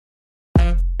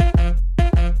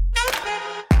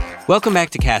Welcome back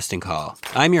to Casting Call.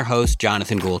 I'm your host,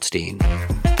 Jonathan Goldstein.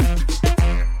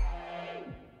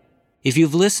 If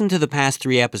you've listened to the past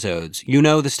 3 episodes, you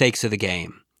know the stakes of the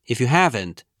game. If you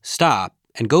haven't, stop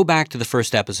and go back to the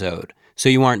first episode so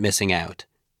you aren't missing out.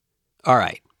 All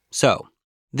right, so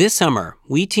this summer,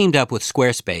 we teamed up with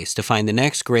Squarespace to find the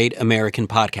next great American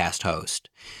podcast host.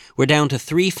 We're down to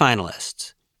 3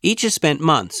 finalists. Each has spent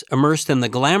months immersed in the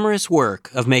glamorous work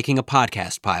of making a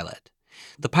podcast pilot.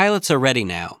 The pilots are ready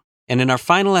now. And in our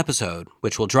final episode,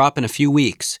 which will drop in a few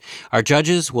weeks, our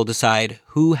judges will decide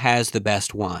who has the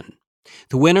best one.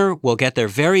 The winner will get their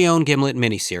very own Gimlet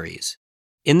miniseries.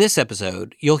 In this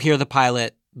episode, you'll hear the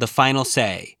pilot, The Final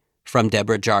Say, from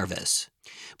Deborah Jarvis.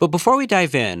 But before we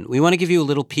dive in, we want to give you a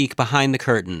little peek behind the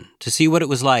curtain to see what it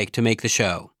was like to make the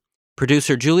show.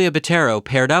 Producer Julia Botero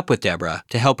paired up with Deborah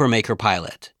to help her make her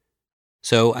pilot.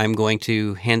 So I'm going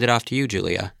to hand it off to you,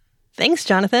 Julia. Thanks,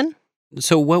 Jonathan.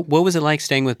 So what was it like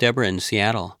staying with Deborah in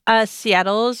Seattle?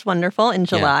 Seattle was wonderful in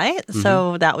July,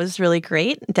 so that was really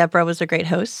great. Deborah was a great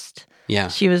host. Yeah.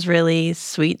 She was really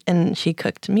sweet and she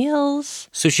cooked meals.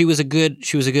 So she was a good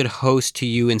host to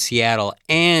you in Seattle,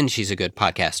 and she's a good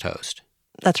podcast host.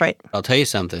 That's right. I'll tell you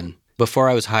something. Before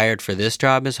I was hired for this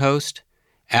job as host,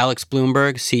 Alex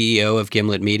Blumberg, CEO of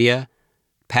Gimlet Media,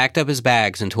 packed up his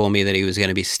bags and told me that he was going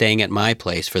to be staying at my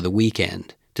place for the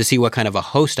weekend to see what kind of a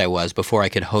host I was before I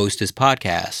could host his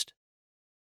podcast.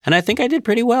 And I think I did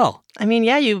pretty well. I mean,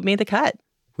 yeah, you made the cut.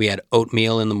 We had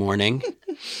oatmeal in the morning.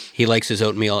 He likes his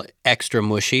oatmeal extra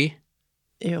mushy.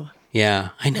 Ew. Yeah,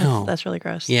 I know. That's really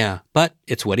gross. Yeah, but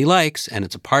it's what he likes, and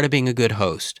it's a part of being a good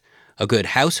host. A good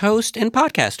house host and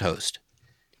podcast host.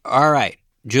 All right,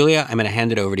 Julia, I'm going to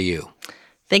hand it over to you.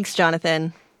 Thanks,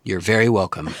 Jonathan. You're very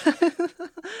welcome.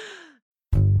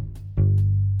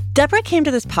 Deborah came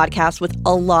to this podcast with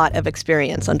a lot of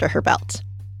experience under her belt.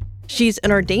 She's an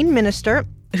ordained minister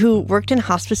who worked in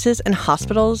hospices and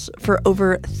hospitals for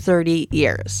over 30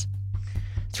 years.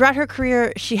 Throughout her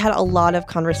career, she had a lot of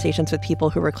conversations with people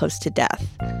who were close to death.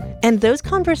 And those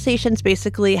conversations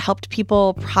basically helped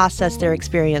people process their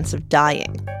experience of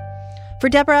dying. For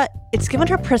Deborah, it's given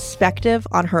her perspective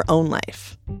on her own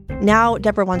life. Now,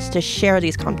 Deborah wants to share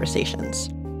these conversations.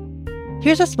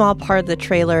 Here's a small part of the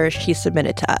trailer she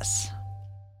submitted to us.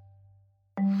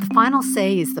 The Final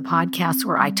Say is the podcast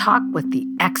where I talk with the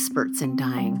experts in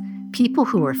dying, people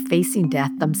who are facing death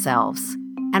themselves.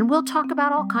 And we'll talk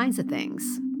about all kinds of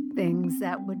things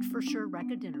that would for sure wreck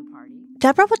a dinner party.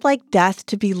 Deborah would like death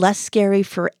to be less scary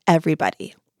for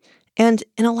everybody. And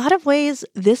in a lot of ways,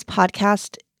 this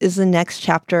podcast is the next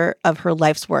chapter of her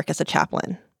life's work as a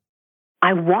chaplain.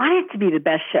 I want it to be the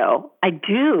best show. I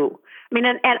do. I mean,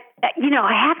 and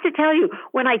I have to tell you,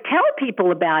 when I tell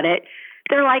people about it,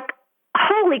 they're like,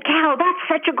 holy cow, that's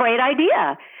such a great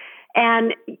idea.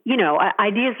 And,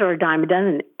 ideas are a dime a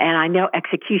dozen, and I know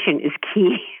execution is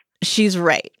key. She's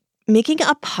right. Making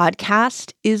a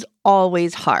podcast is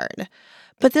always hard.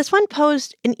 But this one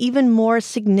posed an even more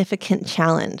significant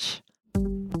challenge.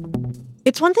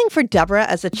 It's one thing for Deborah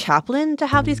as a chaplain to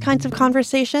have these kinds of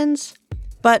conversations,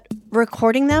 but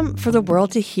recording them for the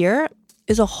world to hear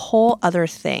is a whole other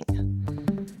thing.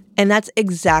 And that's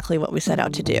exactly what we set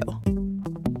out to do.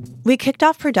 We kicked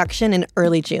off production in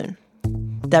early June.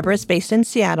 Deborah's based in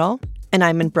Seattle, and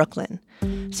I'm in Brooklyn.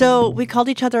 So we called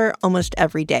each other almost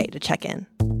every day to check in.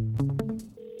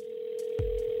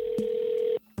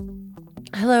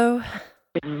 Hello.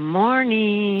 Good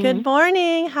morning. Good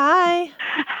morning. Hi.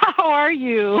 How are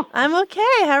you? I'm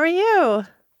okay. How are you?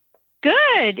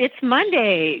 Good. It's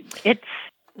Monday.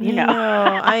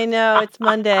 I know. It's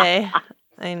Monday.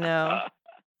 I know.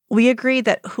 We agreed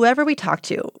that whoever we talked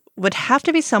to would have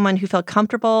to be someone who felt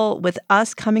comfortable with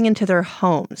us coming into their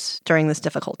homes during this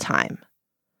difficult time.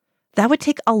 That would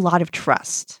take a lot of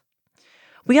trust.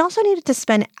 We also needed to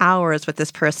spend hours with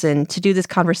this person to do this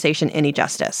conversation any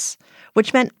justice,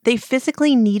 which meant they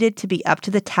physically needed to be up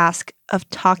to the task of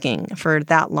talking for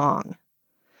that long.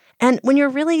 And when you're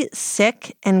really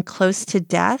sick and close to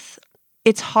death,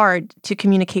 it's hard to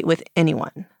communicate with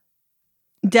anyone.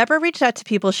 Deborah reached out to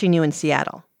people she knew in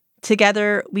Seattle.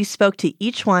 Together, we spoke to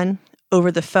each one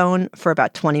over the phone for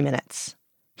about 20 minutes.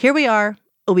 Here we are,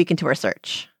 a week into our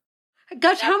search.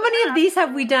 Gosh, how many of these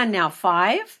have we done now?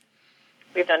 5?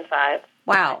 We've done 5.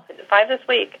 Wow. 5 this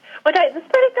week. Well, it's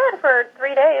pretty good for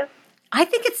 3 days. I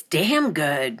think it's damn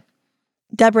good.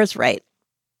 Deborah's right.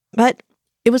 But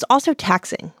it was also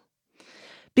taxing.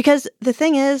 Because the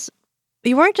thing is,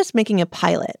 we weren't just making a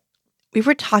pilot. We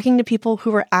were talking to people who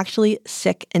were actually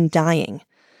sick and dying.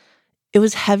 It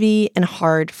was heavy and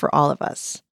hard for all of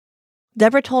us.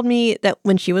 Deborah told me that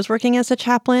when she was working as a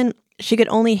chaplain, she could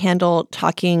only handle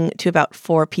talking to about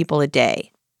 4 people a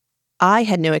day. I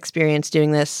had no experience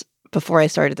doing this before I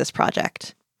started this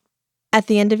project. At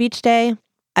the end of each day,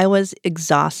 I was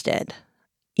exhausted,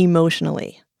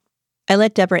 emotionally. I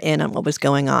let Deborah in on what was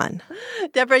going on.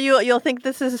 Deborah, you'll think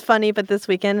this is funny, but this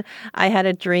weekend I had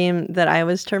a dream that I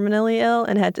was terminally ill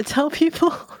and had to tell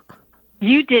people.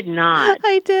 You did not.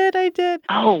 I did.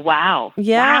 Oh, wow.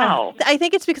 Yeah. Wow. I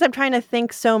think it's because I'm trying to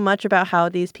think so much about how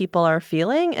these people are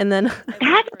feeling. And then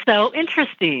That's so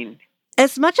interesting.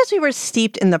 as much as we were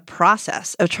steeped in the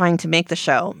process of trying to make the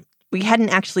show, we hadn't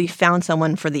actually found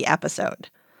someone for the episode.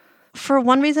 For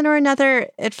one reason or another,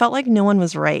 it felt like no one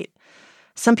was right.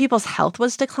 Some people's health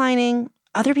was declining.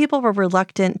 Other people were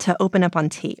reluctant to open up on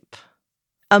tape.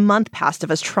 A month passed of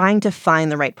us trying to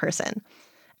find the right person.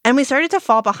 And we started to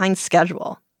fall behind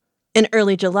schedule. In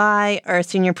early July, our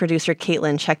senior producer,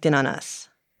 Caitlin, checked in on us.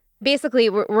 Basically,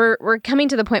 we're coming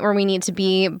to the point where we need to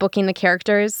be booking the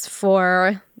characters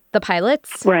for the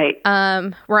pilots. Right.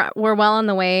 We're well on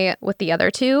the way with the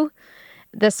other 2.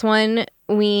 This one,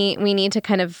 we need to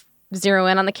kind of zero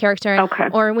in on the character. Okay.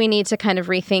 Or we need to kind of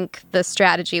rethink the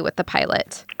strategy with the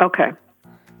pilot. Okay.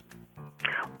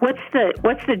 What's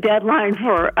the deadline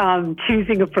for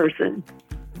choosing a person?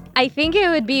 I think it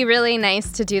would be really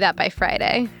nice to do that by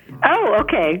Friday. Oh,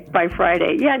 okay. By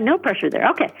Friday. Yeah, no pressure there.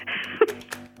 Okay.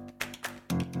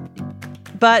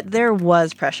 But there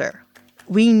was pressure.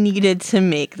 We needed to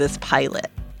make this pilot.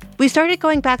 We started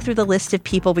going back through the list of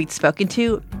people we'd spoken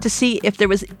to see if there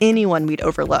was anyone we'd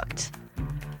overlooked.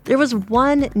 There was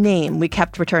one name we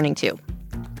kept returning to,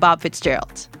 Bob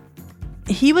Fitzgerald.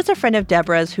 He was a friend of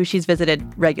Deborah's who she's visited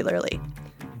regularly.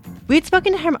 We'd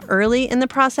spoken to him early in the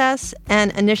process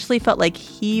and initially felt like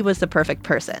he was the perfect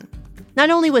person.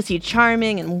 Not only was he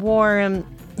charming and warm,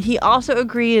 he also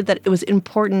agreed that it was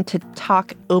important to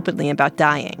talk openly about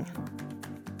dying.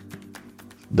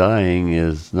 Dying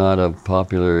is not a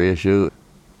popular issue,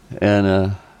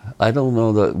 and I don't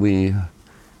know that we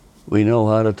know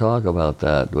how to talk about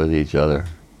that with each other.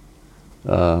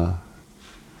 And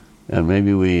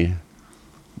maybe we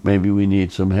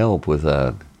need some help with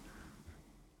that.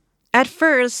 At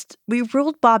first, we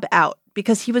ruled Bob out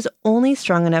because he was only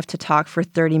strong enough to talk for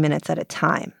 30 minutes at a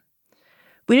time.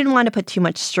 We didn't want to put too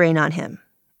much strain on him.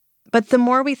 But the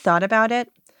more we thought about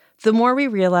it, the more we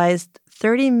realized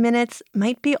 30 minutes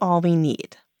might be all we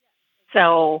need.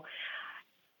 So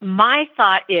my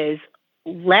thought is,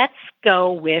 let's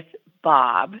go with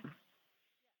Bob.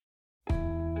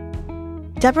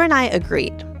 Deborah and I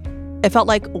agreed. It felt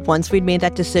like once we'd made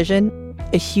that decision,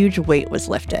 a huge weight was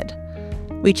lifted.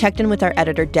 We checked in with our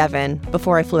editor, Devin,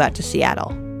 before I flew out to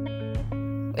Seattle.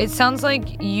 It sounds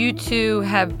like you two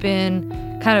have been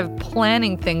kind of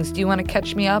planning things. Do you want to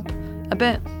catch me up a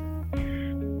bit?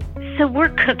 So we're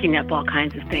cooking up all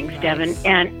kinds of things, Devin,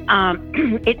 and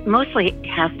it mostly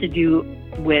has to do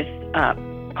with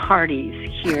parties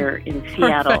here in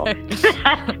Seattle.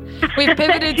 We've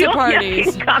pivoted to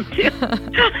parties.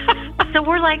 So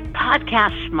we're like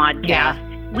podcast schmodcast. Yeah.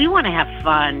 We want to have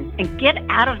fun and get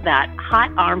out of that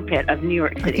hot armpit of New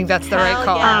York City. I think that's the right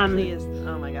call. Yeah, please.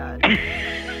 Oh my God.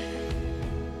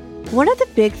 One of the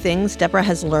big things Deborah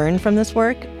has learned from this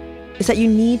work is that you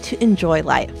need to enjoy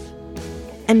life.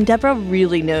 And Deborah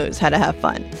really knows how to have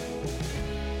fun.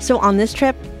 So on this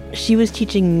trip, she was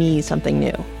teaching me something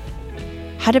new.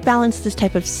 How to balance this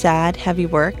type of sad, heavy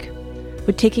work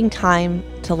with taking time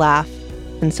to laugh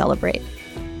and celebrate.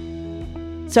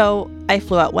 So I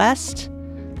flew out west,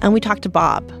 and we talked to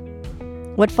Bob.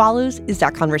 What follows is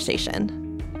that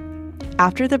conversation.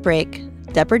 After the break,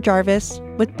 Deborah Jarvis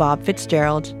with Bob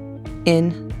Fitzgerald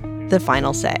in The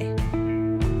Final Say.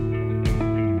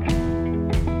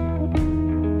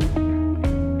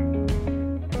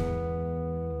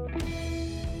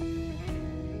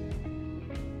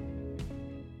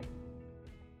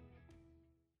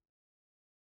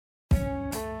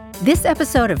 This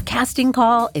episode of Casting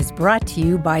Call is brought to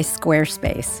you by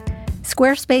Squarespace.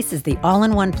 Squarespace is the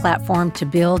all-in-one platform to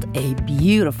build a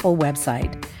beautiful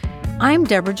website. I'm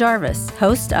Deborah Jarvis,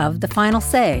 host of The Final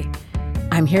Say.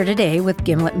 I'm here today with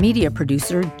Gimlet media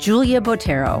producer Julia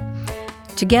Botero.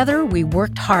 Together, we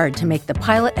worked hard to make the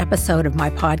pilot episode of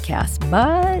my podcast,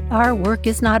 but our work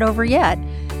is not over yet.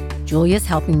 Julia's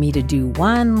helping me to do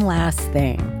one last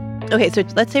thing. Okay, so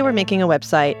let's say we're making a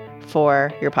website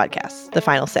for your podcast, The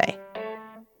Final Say.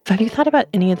 Have you thought about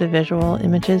any of the visual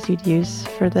images you'd use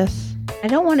for this? I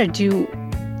don't want to do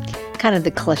kind of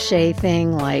the cliche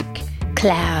thing like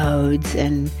clouds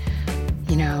and,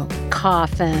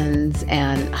 coffins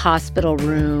and hospital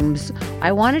rooms.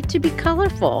 I want it to be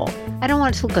colorful. I don't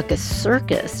want it to look like a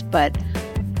circus, but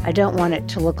I don't want it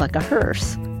to look like a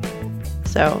hearse.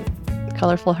 So,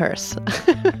 colorful hearse.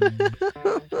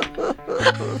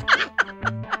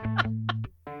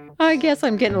 I guess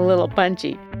I'm getting a little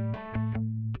punchy.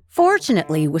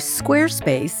 Fortunately, with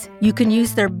Squarespace, you can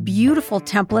use their beautiful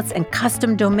templates and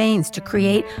custom domains to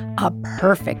create a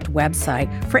perfect website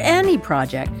for any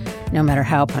project, no matter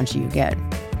how punchy you get.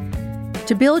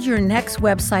 To build your next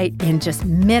website in just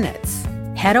minutes,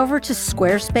 head over to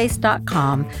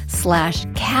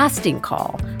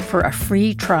squarespace.com/castingcall for a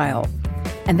free trial.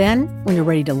 And then, when you're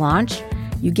ready to launch,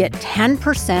 you get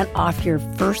 10% off your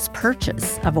first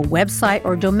purchase of a website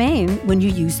or domain when you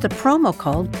use the promo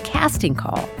code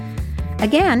CastingCall.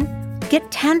 Again, get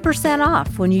 10%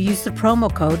 off when you use the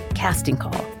promo code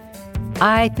CastingCall.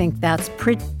 I think that's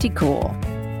pretty cool.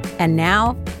 And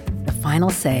now, the final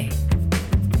say.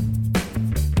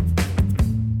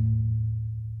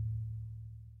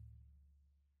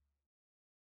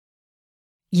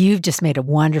 You've just made a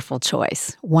wonderful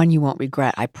choice, one you won't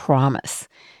regret, I promise.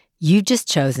 You've just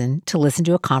chosen to listen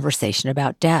to a conversation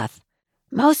about death.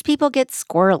 Most people get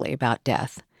squirrely about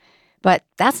death. But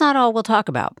that's not all we'll talk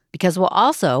about, because we'll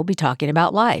also be talking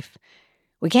about life.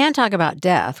 We can't talk about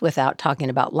death without talking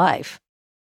about life.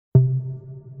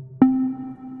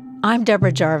 I'm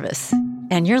Deborah Jarvis,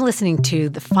 and you're listening to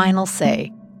The Final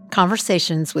Say,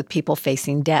 Conversations with People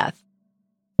Facing Death.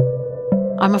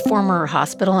 I'm a former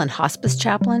hospital and hospice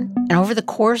chaplain, and over the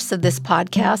course of this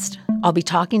podcast, I'll be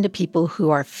talking to people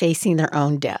who are facing their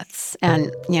own deaths.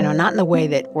 And, not in the way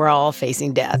that we're all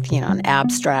facing death, an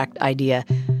abstract idea.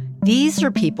 These are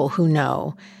people who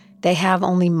know they have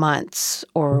only months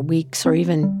or weeks or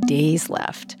even days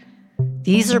left.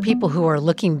 These are people who are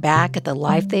looking back at the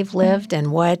life they've lived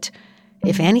and what,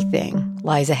 if anything,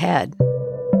 lies ahead.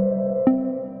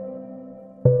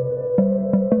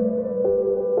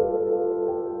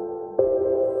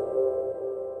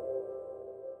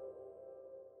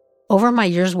 Over my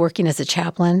years working as a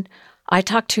chaplain, I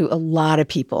talked to a lot of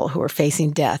people who were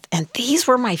facing death, and these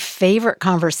were my favorite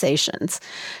conversations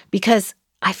because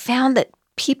I found that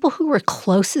people who were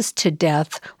closest to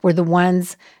death were the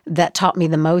ones that taught me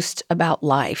the most about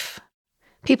life.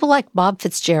 People like Bob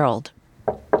Fitzgerald.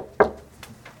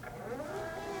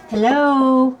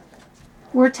 Hello.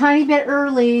 We're a tiny bit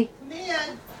early.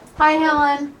 Hi,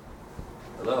 Helen.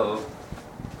 Hello.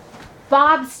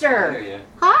 Bobster. There you.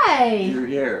 Hi. You're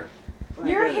here.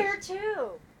 You're here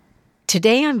too.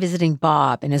 Today I'm visiting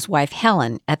Bob and his wife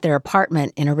Helen at their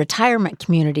apartment in a retirement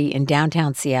community in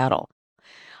downtown Seattle.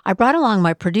 I brought along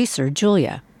my producer,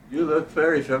 Julia. You look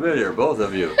very familiar, both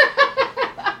of you.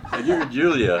 And you're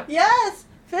Julia. Yes,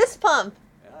 fist pump.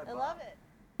 I love it.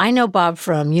 I know Bob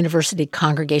from University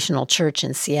Congregational Church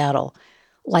in Seattle.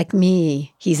 Like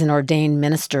me, he's an ordained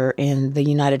minister in the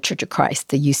United Church of Christ,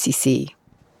 the UCC.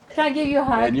 Can I give you a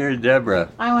hug? And you're Deborah.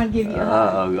 I want to give you a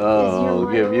hug.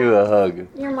 I'll give you a hug.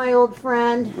 You're my old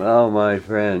friend. Oh, my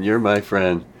friend. You're my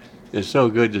friend. It's so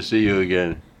good to see you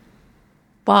again.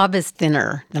 Bob is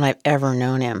thinner than I've ever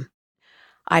known him.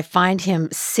 I find him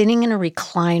sitting in a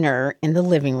recliner in the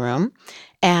living room,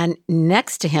 and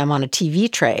next to him on a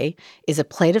TV tray is a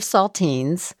plate of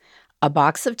saltines, a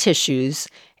box of tissues,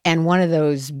 and one of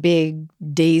those big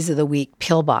days of the week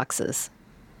pill boxes.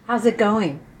 How's it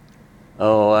going?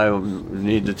 Oh, I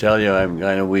need to tell you I'm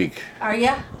kind of weak. Are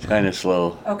you? Kind of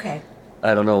slow. Okay.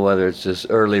 I don't know whether it's this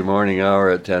early morning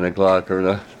hour at 10 o'clock or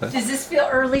not. Does this feel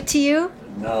early to you?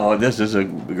 No, this is a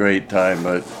great time,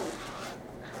 but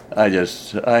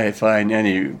I find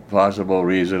any possible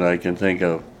reason I can think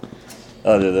of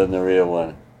other than the real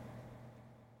one.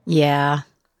 Yeah.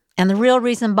 And the real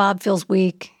reason Bob feels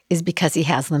weak is because he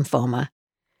has lymphoma.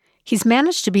 He's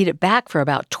managed to beat it back for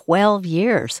about 12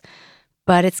 years,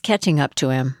 but it's catching up to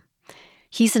him.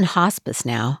 He's in hospice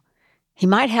now. He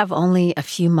might have only a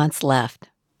few months left.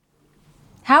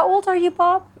 How old are you,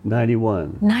 Bob?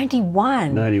 91.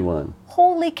 91? 91.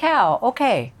 Holy cow.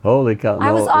 Okay. Holy cow.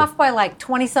 I was off by like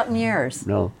 20-something years.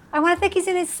 No. I want to think he's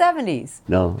in his 70s.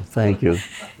 No, thank you.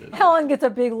 Helen gets a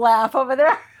big laugh over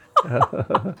there.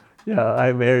 Yeah,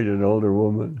 I married an older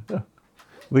woman.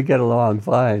 We get along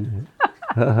fine.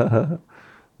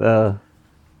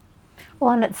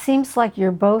 Well, and it seems like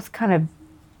you're both kind of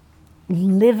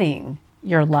living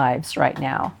your lives right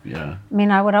now. Yeah. I mean,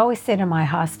 I would always say to my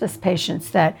hospice patients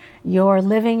that you're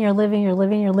living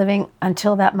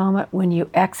until that moment when you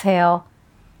exhale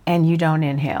and you don't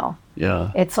inhale.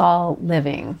 Yeah. It's all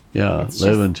living. Yeah,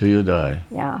 live until you die.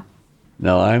 Yeah.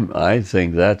 Now, I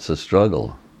think that's a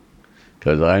struggle,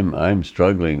 because I'm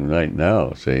struggling right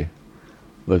now, see,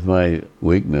 with my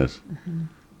weakness. Mm-hmm.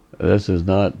 This is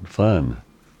not fun.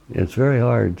 It's very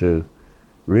hard to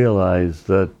realize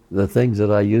that the things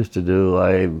that I used to do,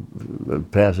 I'm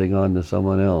passing on to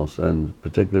someone else, and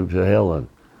particularly to Helen.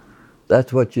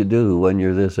 That's what you do when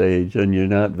you're this age and you're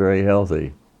not very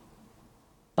healthy.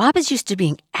 Bob is used to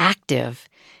being active.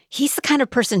 He's the kind of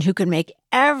person who could make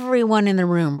everyone in the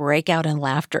room break out in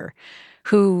laughter,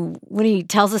 who, when he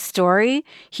tells a story,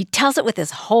 he tells it with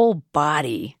his whole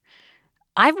body.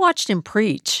 I've watched him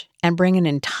preach and bring an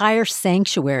entire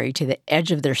sanctuary to the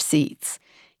edge of their seats.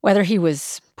 Whether he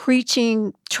was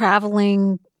preaching,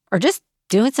 traveling, or just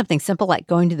doing something simple like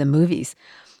going to the movies,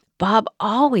 Bob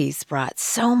always brought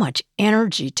so much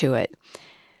energy to it.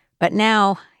 But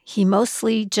now he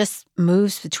mostly just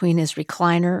moves between his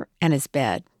recliner and his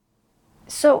bed.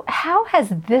 So how has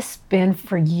this been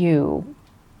for you,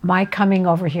 my coming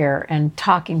over here and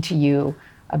talking to you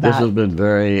about... This has been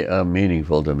very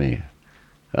meaningful to me.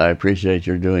 I appreciate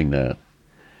your doing that.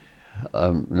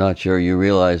 I'm not sure you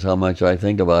realize how much I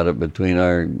think about it between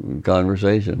our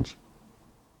conversations.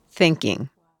 Thinking.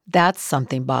 That's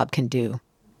something Bob can do.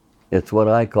 It's what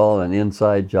I call an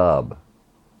inside job.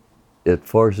 It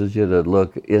forces you to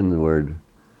look inward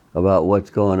about what's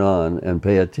going on and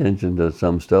pay attention to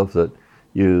some stuff that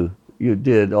you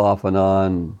did off and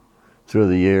on through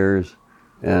the years,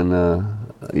 and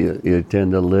you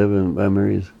tend to live in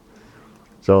memories.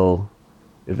 So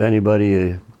if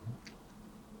anybody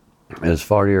is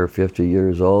 40 or 50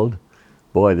 years old,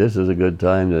 boy, this is a good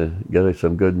time to get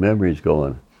some good memories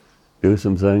going. Do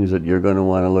some things that you're going to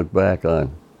want to look back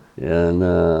on and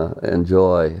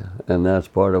enjoy. And that's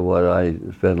part of what I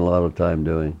spend a lot of time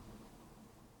doing.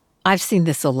 I've seen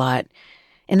this a lot.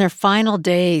 In their final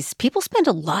days, people spend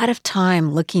a lot of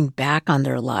time looking back on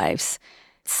their lives.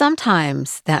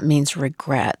 Sometimes that means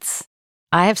regrets.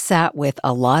 I have sat with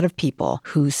a lot of people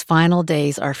whose final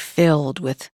days are filled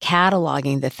with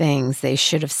cataloging the things they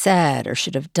should have said or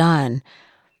should have done.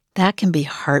 That can be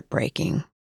heartbreaking.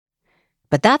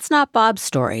 But that's not Bob's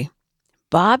story.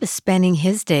 Bob is spending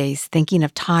his days thinking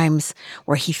of times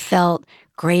where he felt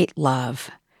great love.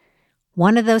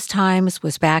 One of those times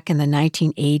was back in the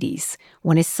 1980s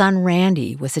when his son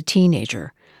Randy was a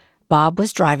teenager. Bob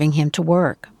was driving him to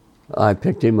work. I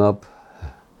picked him up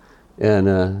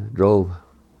and drove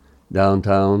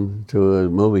downtown to a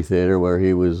movie theater where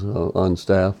he was on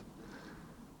staff.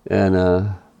 And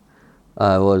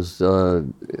I was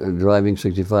driving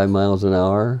 65 miles an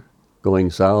hour going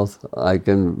south. I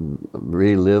can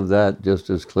relive that just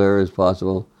as clear as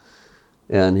possible.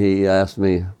 And he asked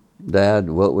me, "Dad,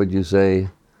 what would you say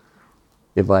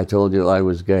if I told you I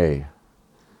was gay?"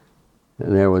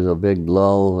 And there was a big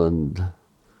lull and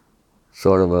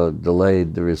sort of a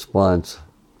delayed response.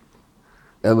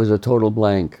 It was a total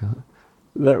blank.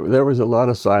 There was a lot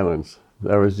of silence.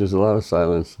 There was just a lot of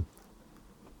silence.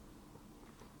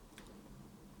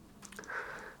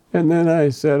 And then I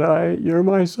said, "You're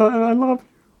my son, I love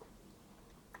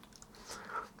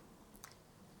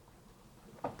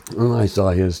you." And I saw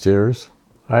his tears.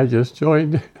 I just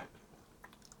joined.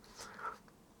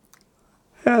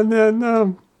 And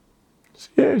then,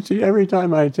 see, every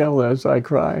time I tell this, I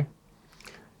cry.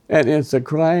 And it's a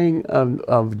crying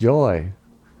of joy.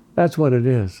 That's what it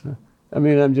is. I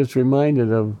mean, I'm just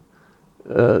reminded of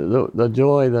the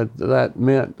joy that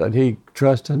meant, that he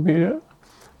trusted me to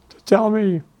tell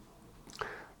me.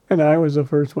 And I was the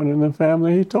first one in the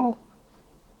family he told.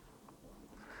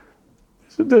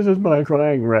 This is my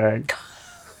crying rag.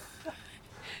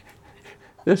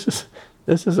 This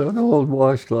is an old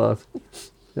washcloth.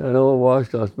 An old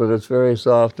washcloth, but it's very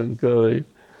soft and curly.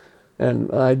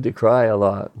 And I had to cry a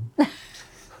lot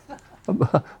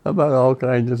about all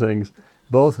kinds of things,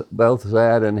 both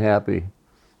sad and happy.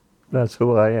 That's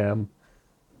who I am.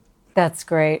 That's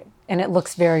great. And it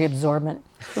looks very absorbent.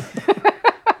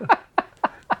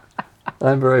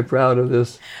 I'm very proud of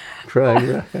this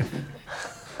crying rag.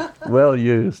 Well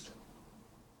used.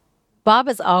 Bob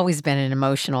has always been an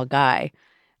emotional guy.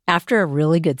 After a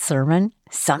really good sermon,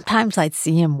 sometimes I'd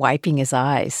see him wiping his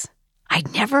eyes.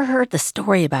 I'd never heard the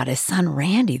story about his son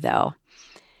Randy, though.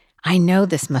 I know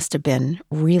this must have been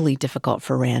really difficult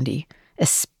for Randy,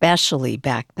 especially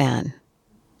back then.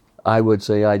 I would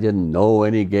say I didn't know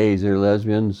any gays or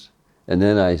lesbians, and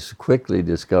then I quickly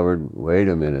discovered, wait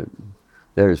a minute,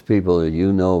 there's people that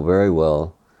you know very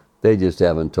well, they just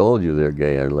haven't told you they're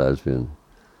gay or lesbian,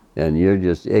 and you're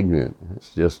just ignorant.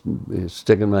 It's just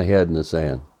sticking my head in the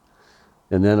sand.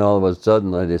 And then all of a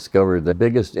sudden I discovered the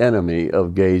biggest enemy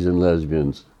of gays and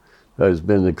lesbians has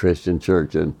been the Christian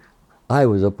church, and I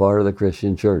was a part of the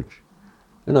Christian church.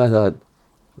 And I thought,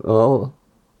 oh,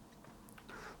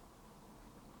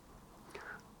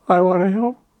 I want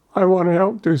to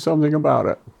help do something about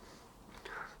it.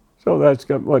 So that's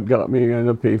what got me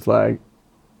into PFLAG.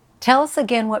 Tell us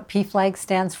again what PFLAG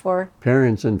stands for.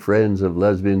 Parents and Friends of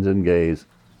Lesbians and Gays.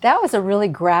 That was a really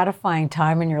gratifying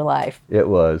time in your life. It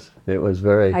was. It was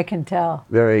very... I can tell.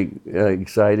 Very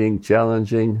exciting,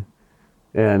 challenging,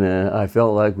 and I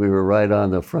felt like we were right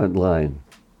on the front line.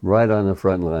 Right on the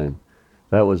front line.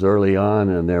 That was early on,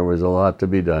 and there was a lot to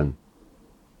be done.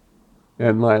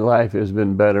 And my life has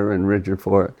been better and richer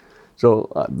for it.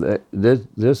 So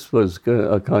this was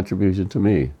a contribution to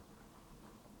me.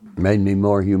 Made me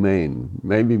more humane,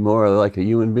 made me more like a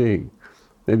human being,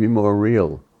 made me more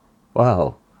real.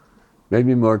 Wow. Made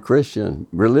me more Christian,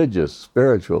 religious,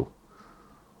 spiritual.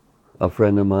 A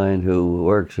friend of mine who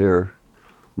works here,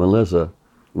 Melissa,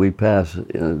 we pass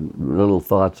little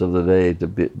thoughts of the day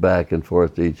back and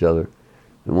forth to each other.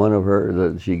 And one of her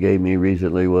that she gave me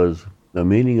recently was, the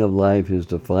meaning of life is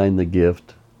to find the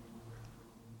gift.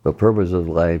 The purpose of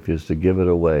life is to give it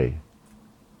away.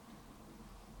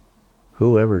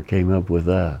 Whoever came up with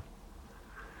that?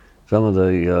 Some of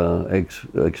the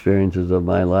experiences of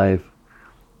my life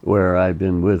where I've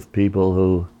been with people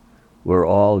who were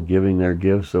all giving their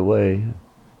gifts away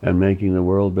and making the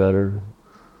world better.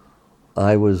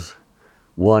 I was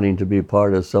wanting to be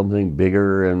part of something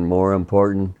bigger and more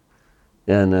important,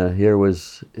 and here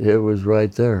was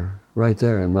right there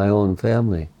in my own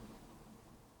family.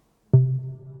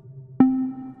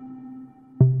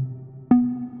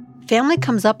 Family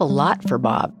comes up a lot for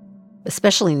Bob,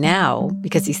 especially now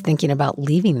because he's thinking about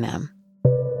leaving them.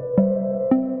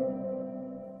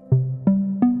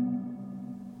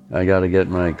 I got to get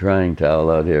my crying towel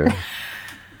out here.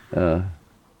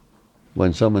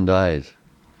 When someone dies,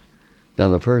 now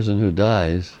the person who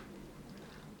dies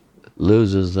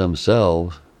loses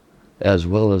themselves as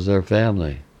well as their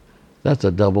family. That's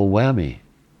a double whammy.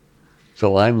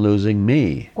 So I'm losing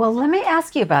me. Well, let me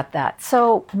ask you about that.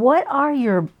 So what are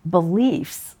your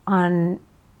beliefs on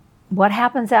what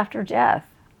happens after death?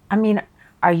 I mean,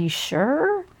 are you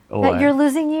sure that you're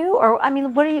losing you? Or, I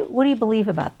mean, what do you believe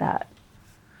about that?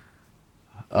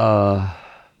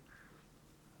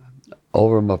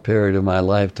 Over a period of my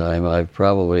lifetime, I've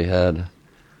probably had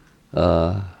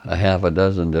a half a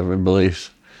dozen different beliefs.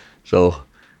 So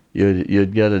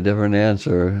you'd get a different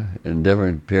answer in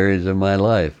different periods of my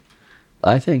life.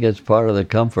 I think it's part of the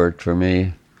comfort for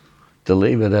me to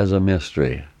leave it as a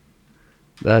mystery.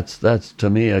 That's to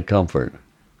me a comfort.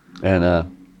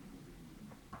 And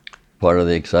part of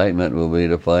the excitement will be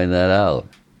to find that out.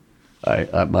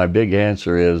 My big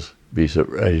answer is be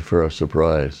ready for a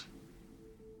surprise.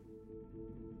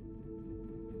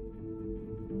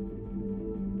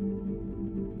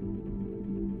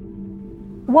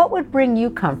 What would bring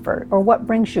you comfort, or what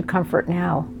brings you comfort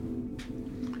now?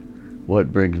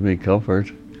 What brings me comfort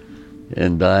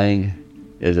in dying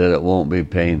is that it won't be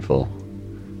painful.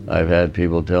 I've had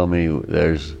people tell me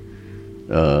there's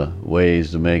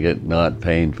ways to make it not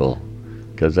painful,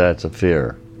 because that's a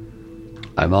fear.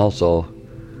 I'm also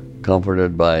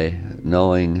comforted by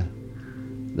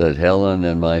knowing that Helen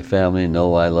and my family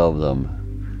know I love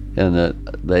them and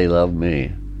that they love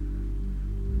me.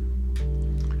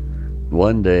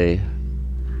 One day,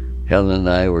 Helen and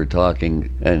I were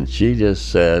talking, and she just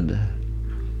said,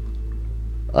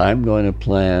 I'm going to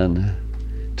plan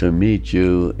to meet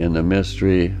you in the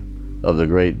mystery of the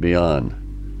great beyond.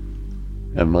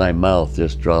 And my mouth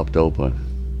just dropped open.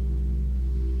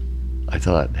 I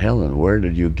thought, Helen, where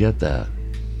did you get that?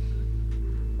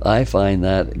 I find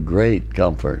that great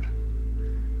comfort.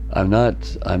 I'm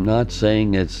not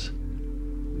saying it's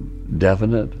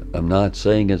definite. I'm not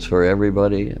saying it's for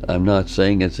everybody. I'm not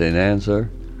saying it's an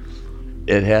answer.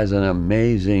 It has an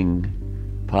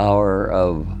amazing power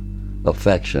of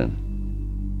affection.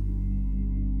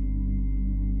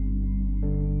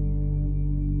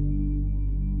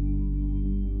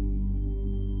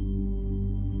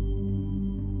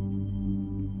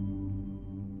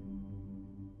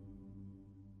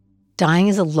 Dying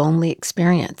is a lonely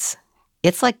experience.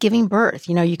 It's like giving birth.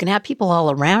 You know, you can have people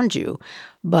all around you,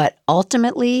 but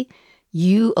ultimately,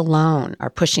 you alone are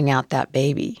pushing out that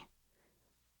baby.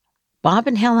 Bob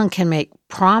and Helen can make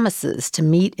promises to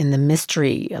meet in the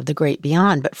mystery of the great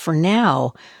beyond, but for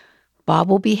now, Bob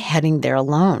will be heading there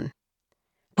alone.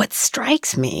 What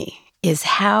strikes me is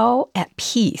how at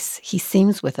peace he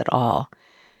seems with it all.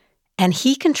 And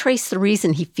he can trace the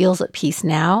reason he feels at peace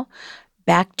now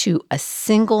back to a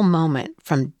single moment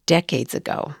from decades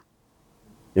ago.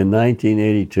 In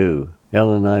 1982,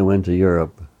 Helen and I went to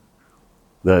Europe.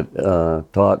 That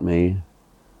taught me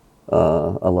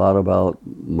a lot about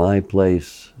my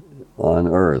place on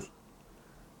Earth.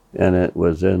 And it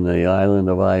was in the island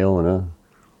of Iona,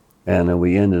 and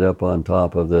we ended up on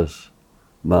top of this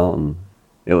mountain.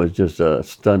 It was just a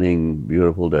stunning,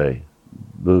 beautiful day.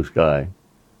 Blue sky,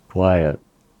 quiet.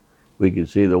 We could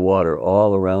see the water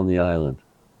all around the island.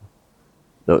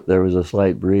 There was a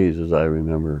slight breeze, as I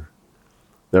remember.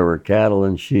 There were cattle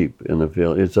and sheep in the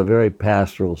field. It's a very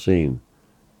pastoral scene.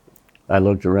 I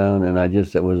looked around and I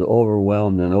was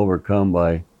overwhelmed and overcome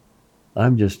by,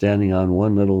 I'm just standing on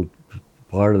one little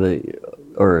part of the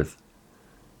earth,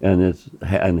 and it's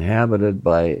inhabited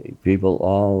by people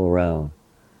all around,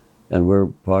 and we're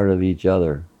part of each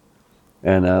other,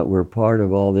 and we're part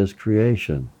of all this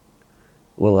creation.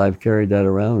 Well, I've carried that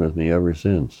around with me ever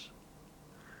since,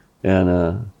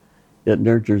 and it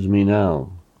nurtures me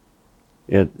now.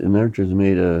 It nurtures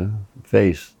me to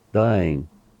face dying.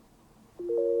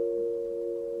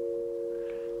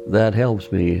 That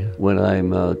helps me when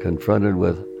I'm confronted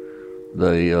with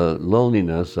the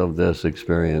loneliness of this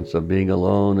experience of being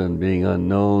alone and being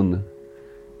unknown.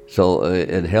 So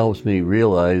it helps me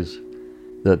realize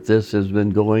that this has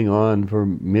been going on for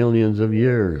millions of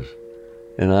years,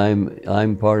 and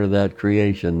I'm part of that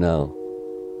creation now.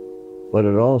 But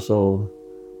it also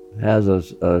has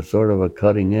a sort of a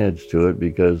cutting edge to it,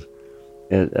 because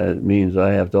it means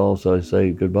I have to also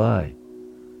say goodbye.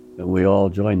 And we all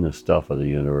join the stuff of the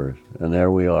universe, and there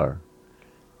we are.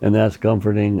 And that's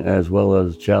comforting as well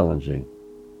as challenging.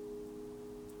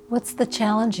 What's the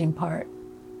challenging part?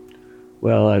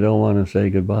 Well, I don't want to say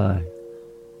goodbye.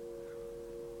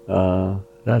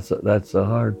 That's the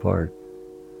hard part.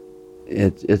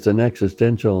 It's an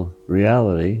existential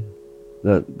reality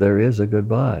that there is a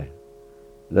goodbye.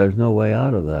 There's no way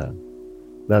out of that.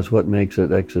 That's what makes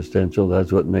it existential.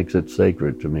 That's what makes it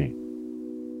sacred to me.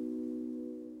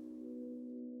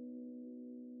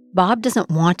 Bob doesn't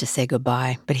want to say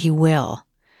goodbye, but he will.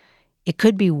 It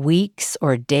could be weeks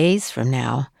or days from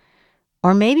now,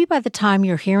 or maybe by the time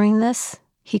you're hearing this,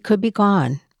 he could be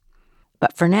gone.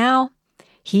 But for now,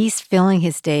 he's filling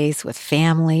his days with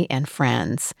family and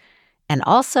friends, and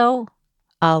also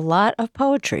a lot of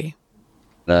poetry.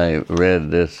 I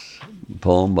read this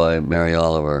poem by Mary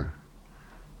Oliver.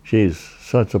 She's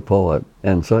such a poet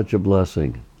and such a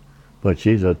blessing, but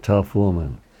she's a tough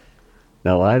woman.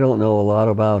 Now, I don't know a lot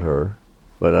about her,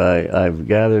 but I've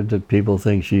gathered that people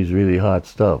think she's really hot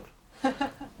stuff.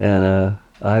 And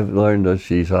I've learned that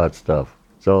she's hot stuff.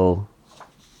 So,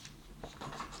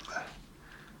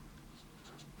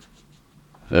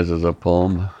 this is a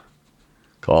poem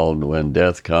called When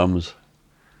Death Comes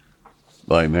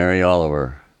by Mary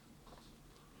Oliver.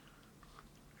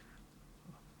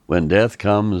 When death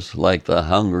comes like the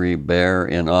hungry bear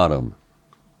in autumn,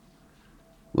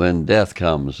 when death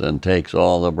comes and takes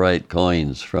all the bright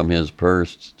coins from his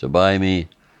purse to buy me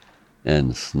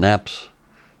and snaps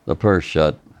the purse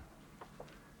shut,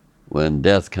 when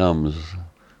death comes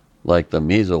like the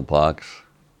measles pox,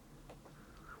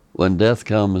 when death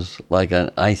comes like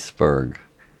an iceberg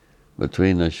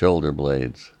between the shoulder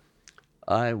blades,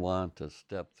 I want to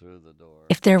step through the door.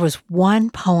 If there was one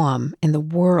poem in the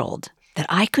world that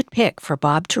I could pick for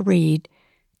Bob to read,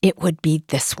 it would be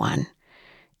this one.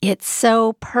 It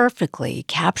so perfectly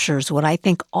captures what I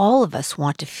think all of us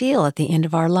want to feel at the end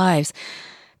of our lives,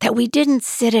 that we didn't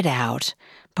sit it out,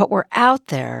 but we're out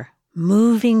there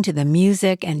moving to the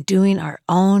music and doing our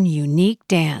own unique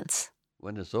dance.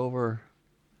 When it's over,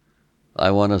 I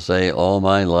want to say all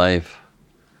my life,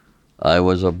 I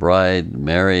was a bride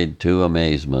married to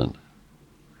amazement.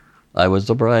 I was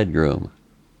the bridegroom,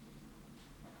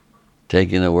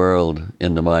 taking the world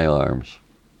into my arms.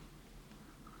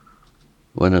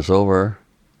 When it's over,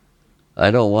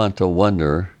 I don't want to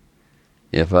wonder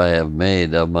if I have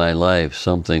made of my life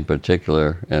something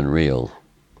particular and real.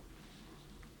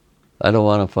 I don't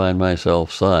want to find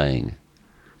myself sighing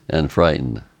and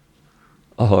frightened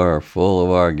or full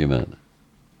of argument.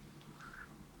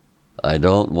 I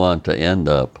don't want to end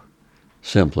up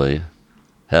simply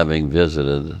having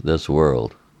visited this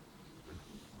world.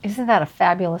 Isn't that a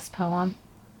fabulous poem?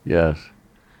 Yes.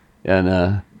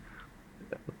 And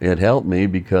it helped me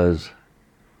because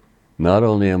not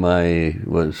only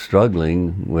was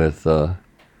struggling with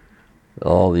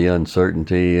all the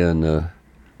uncertainty and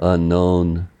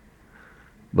unknown,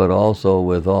 but also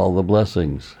with all the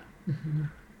blessings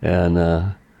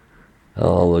and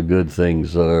all the good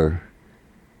things that are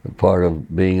a part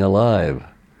of being alive.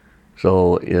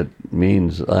 So it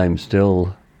means I'm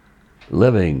still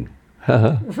living.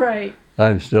 Right.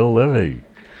 I'm still living.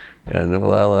 And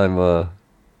while I'm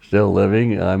still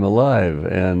living, I'm alive.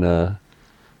 And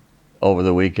over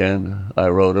the weekend, I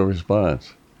wrote a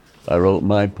response. I wrote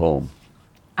my poem.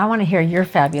 I want to hear your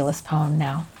fabulous poem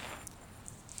now.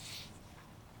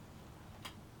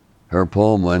 Her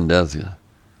poem, When Death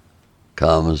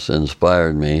comes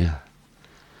inspired me.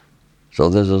 So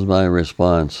this is my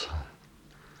response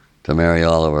to Mary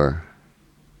Oliver.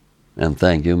 And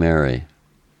thank you, Mary.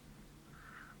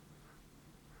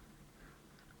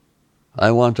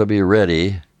 I want to be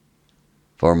ready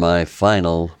for my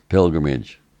final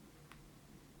pilgrimage.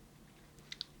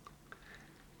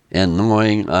 And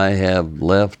knowing I have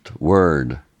left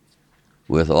word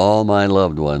with all my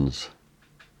loved ones,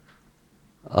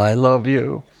 I love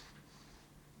you.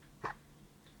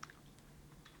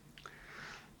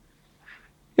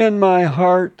 In my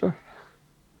heart,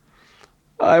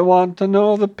 I want to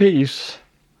know the peace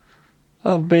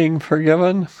of being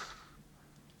forgiven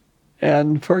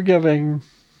and forgiving.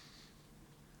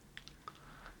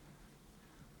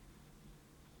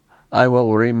 I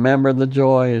will remember the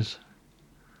joys,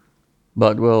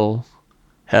 but will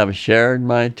have shared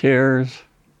my tears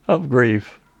of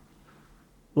grief,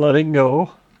 letting go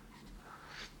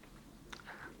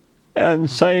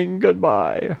and saying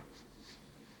goodbye.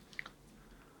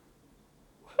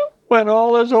 When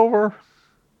all is over,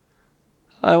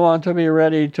 I want to be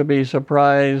ready to be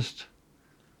surprised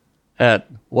at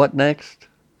what next?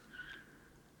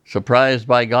 Surprised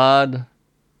by God,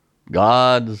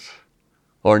 gods,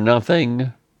 or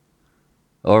nothing,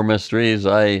 or mysteries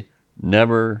I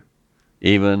never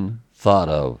even thought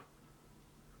of.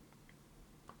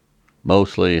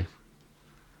 Mostly,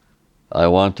 I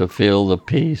want to feel the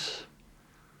peace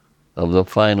of the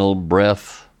final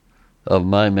breath of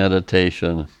my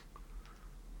meditation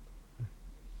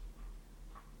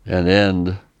and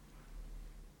end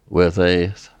with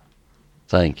a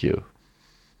thank you.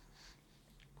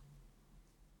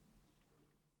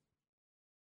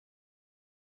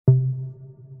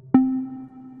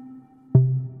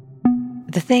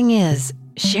 The thing is,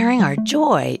 sharing our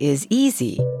joy is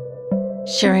easy.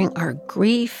 Sharing our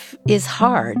grief is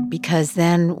hard because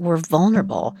then we're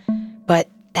vulnerable. But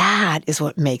that is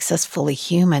what makes us fully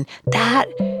human. That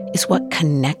is what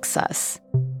connects us.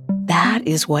 That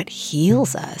is what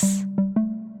heals us.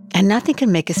 And nothing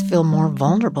can make us feel more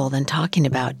vulnerable than talking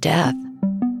about death.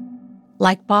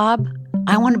 Like Bob,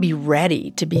 I want to be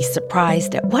ready to be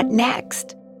surprised at what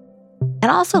next.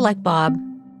 And also like Bob,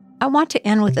 I want to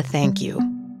end with a thank you.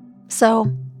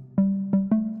 So,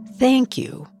 thank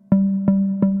you.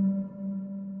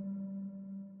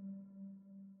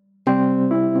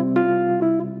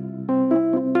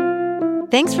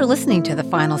 Thanks for listening to the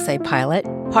Final Say pilot,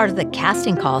 part of the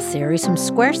Casting Call series from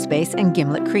Squarespace and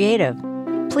Gimlet Creative.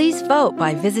 Please vote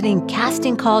by visiting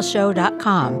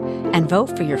castingcallshow.com and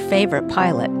vote for your favorite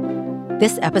pilot.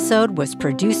 This episode was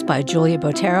produced by Julia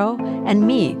Botero and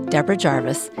me, Deborah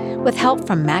Jarvis, with help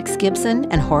from Max Gibson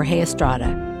and Jorge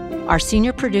Estrada. Our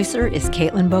senior producer is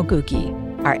Caitlin Boguki.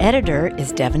 Our editor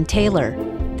is Devin Taylor.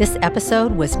 This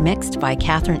episode was mixed by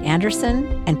Katherine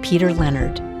Anderson and Peter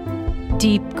Leonard.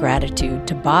 Deep gratitude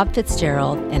to Bob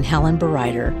Fitzgerald and Helen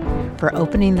Bereiter for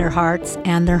opening their hearts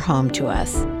and their home to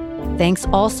us. Thanks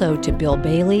also to Bill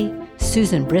Bailey,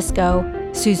 Susan Briscoe,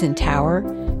 Susan Tower,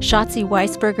 Shotzi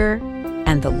Weisberger,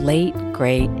 and the late,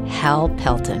 great Hal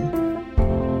Pelton.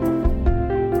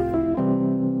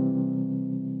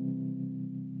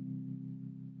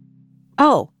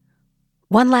 Oh,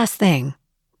 one last thing.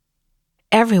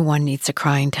 Everyone needs a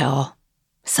crying towel.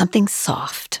 Something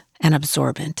soft and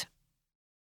absorbent.